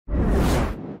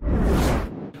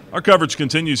Our coverage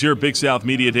continues here at Big South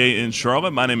Media Day in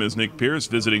Charlotte. My name is Nick Pierce,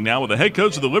 visiting now with the head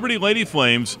coach of the Liberty Lady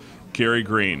Flames, Carey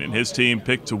Green, and his team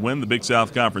picked to win the Big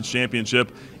South Conference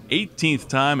Championship. 18th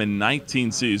time in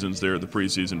 19 seasons they're the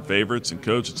preseason favorites. And,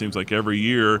 Coach, it seems like every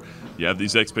year you have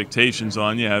these expectations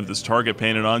on you, have this target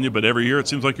painted on you, but every year it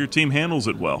seems like your team handles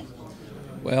it well.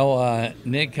 Well,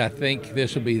 Nick, I think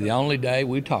this will be the only day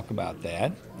we talk about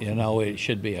that. You know, it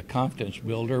should be a confidence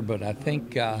builder, but I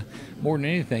think more than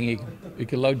anything, it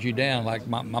could load you down. Like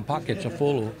my pockets are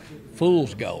full of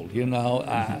fool's gold. You know,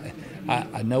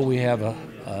 I know we have a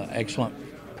excellent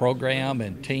program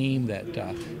and team that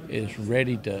is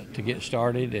ready to get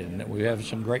started, and we have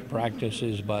some great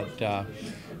practices, but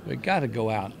we've got to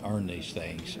go out and earn these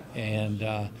things.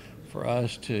 And for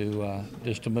us to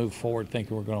just to move forward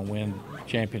thinking we're going to win a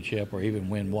championship or even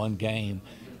win one game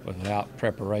without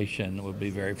preparation would be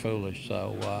very foolish.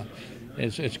 So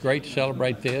it's great to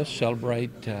celebrate this,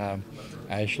 celebrate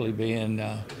Ashley being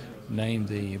named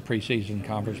the Preseason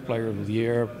Conference Player of the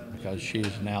Year because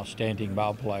she's an outstanding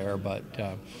ball player, but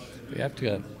we have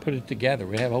to put it together.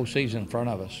 We have a whole season in front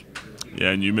of us.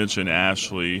 Yeah, and you mentioned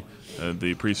Ashley,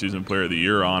 the Preseason Player of the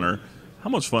Year honor. How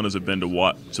much fun has it been to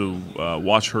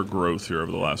watch her growth here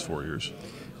over the last 4 years?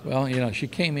 Well, you know, she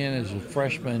came in as a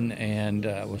freshman and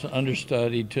was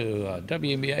understudy to a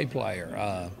WNBA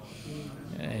player.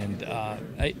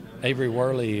 Avery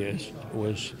Worley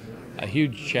was a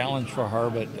huge challenge for her,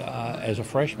 but as a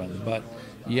freshman. But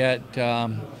yet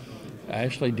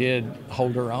Ashley did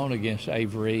hold her own against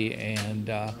Avery, and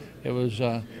it was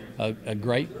a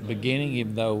great beginning,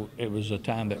 even though it was a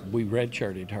time that we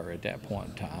redshirted her at that point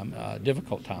in time.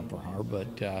 Difficult time for her,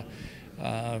 but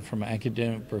from an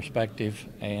academic perspective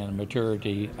and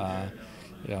maturity,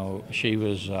 you know, she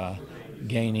was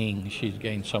she's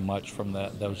gained so much from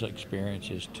those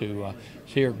experiences to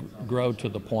see her grow to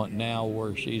the point now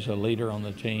where she's a leader on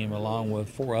the team along with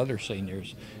 4 other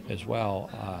seniors as well.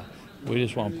 We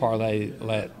just want to parlay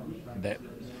that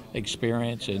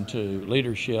experience into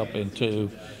leadership, into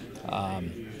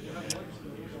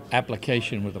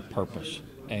application with a purpose.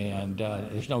 And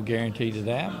there's no guarantee to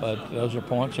that, but those are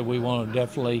points that we want to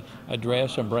definitely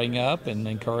address and bring up and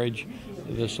encourage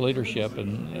this leadership,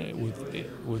 and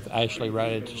with Ashley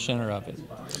right at the center of it.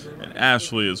 And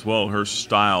Ashley as well, her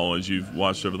style, as you've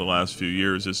watched over the last few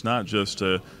years, it's not just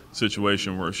a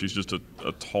situation where she's just a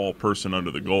tall person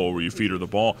under the goal where you feed her the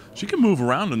ball. She can move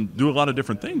around and do a lot of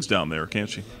different things down there, can't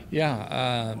she?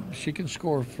 Yeah, she can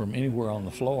score from anywhere on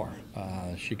the floor.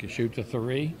 She can shoot the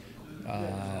 3.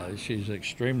 She's an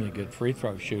extremely good free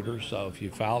throw shooter, so if you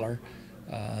foul her,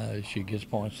 she gets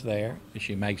points there.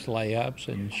 She makes layups,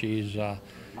 and she's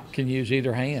can use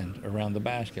either hand around the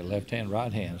basket, left hand,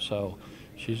 right hand. So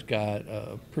she's got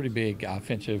a pretty big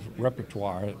offensive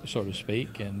repertoire, so to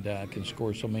speak, and can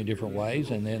score so many different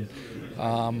ways. And then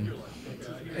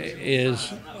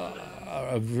is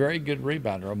a very good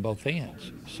rebounder on both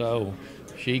ends. So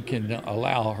she can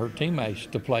allow her teammates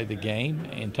to play the game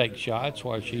and take shots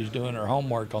while she's doing her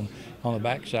homework on the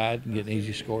backside and getting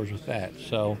easy scores with that.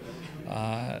 So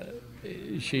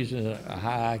she's a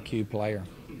high IQ player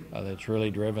that's really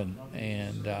driven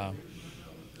and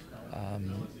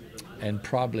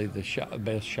probably the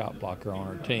best shot blocker on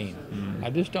her team.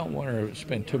 I just don't want her to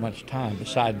spend too much time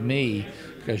beside me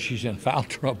because she's in foul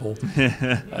trouble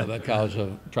because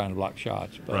of trying to block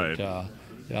shots. But right.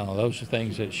 You know, those are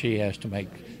things that she has to make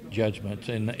judgments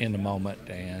in the moment,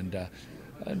 and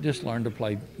just learn to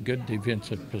play good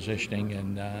defensive positioning,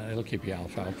 and it'll keep you out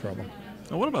of foul trouble.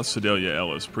 Now, what about Sedalia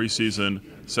Ellis, preseason,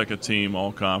 second team,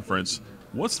 all conference?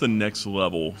 What's the next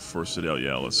level for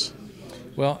Sedalia Ellis?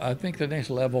 Well, I think the next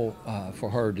level for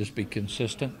her just be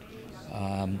consistent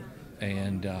and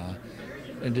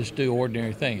just do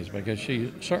ordinary things, because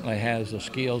she certainly has the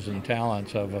skills and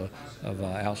talents of an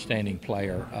outstanding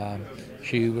player.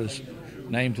 She was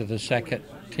named to the second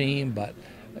team, but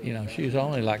you know, she's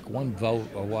only like 1 vote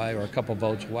away or a couple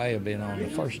votes away of being on the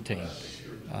first team.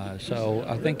 So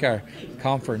I think our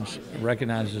conference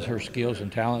recognizes her skills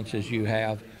and talents as you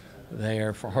have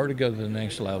there. For her to go to the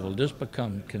next level, just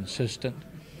become consistent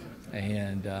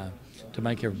and to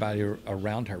make everybody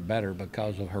around her better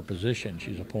because of her position.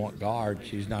 She's a point guard.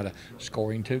 She's not a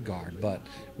scoring 2 guard, but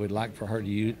we'd like for her to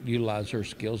utilize her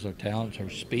skills, her talents, her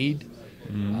speed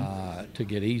to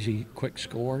get easy, quick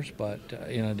scores. But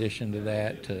in addition to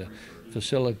that, to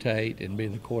facilitate and be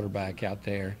the quarterback out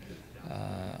there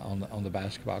on the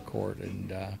basketball court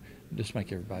and just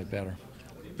make everybody better.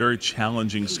 Very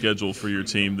challenging schedule for your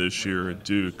team this year at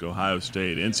Duke, Ohio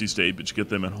State, NC State, but you get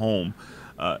them at home.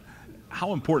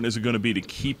 How important is it going to be to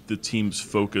keep the team's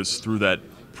focus through that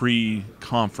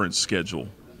pre-conference schedule?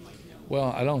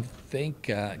 Well, I don't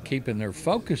think keeping their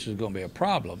focus is going to be a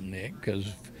problem, Nick, because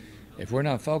if we're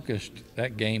not focused,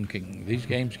 these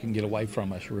games can get away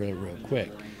from us real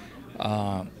quick.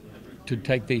 To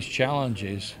take these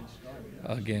challenges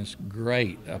against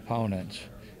great opponents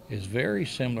is very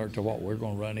similar to what we're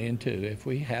going to run into if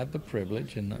we have the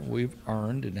privilege and we've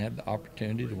earned and had the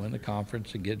opportunity to win the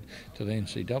conference and get to the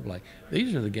NCAA.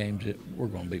 These are the games that we're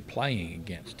going to be playing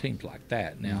against teams like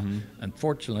that. Now,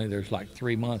 unfortunately, there's like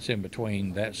 3 months in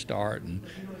between that start and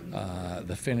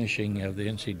the finishing of the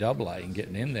NCAA and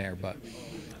getting in there. But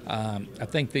I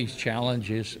think these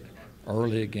challenges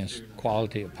early against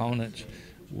quality opponents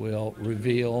will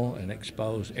reveal and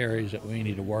expose areas that we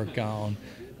need to work on,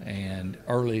 and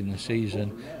early in the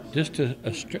season, just to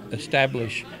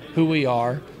establish who we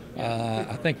are.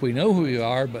 I think we know who we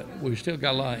are, but we've still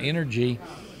got a lot of energy,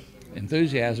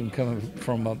 enthusiasm coming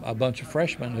from a bunch of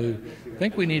freshmen who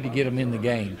think we need to get them in the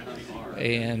game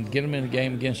and get them in the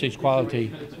game against these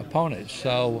quality opponents.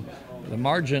 So the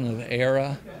margin of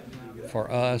error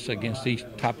for us against these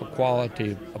type of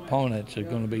quality opponents are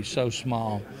going to be so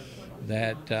small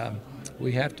that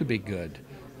we have to be good.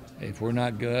 If we're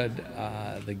not good,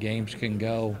 the games can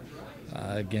go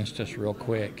against us real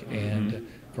quick. And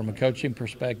from a coaching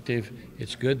perspective,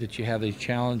 it's good that you have these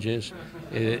challenges.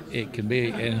 It can be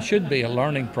and should be a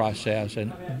learning process.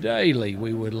 And daily,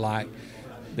 we would like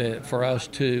for us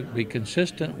to be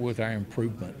consistent with our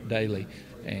improvement daily,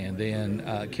 and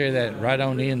then carry that right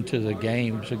on into the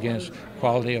games against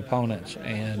quality opponents,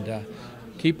 and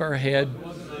keep our head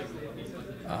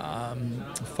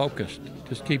focused.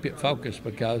 Just keep it focused,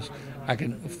 because I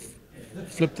can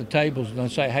flip the tables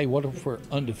and say, hey, what if we're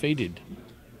undefeated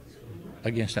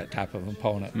against that type of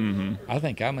opponent? I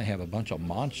think I may have a bunch of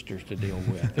monsters to deal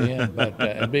with. Yeah, but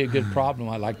it'd be a good problem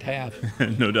I'd like to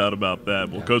have. No doubt about that.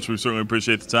 Well, Coach, we certainly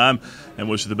appreciate the time and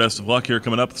wish you the best of luck here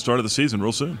coming up at the start of the season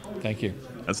real soon. Thank you.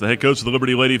 That's the head coach of the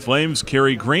Liberty Lady Flames,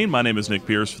 Carey Green. My name is Nick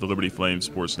Pierce for the Liberty Flames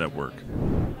Sports Network.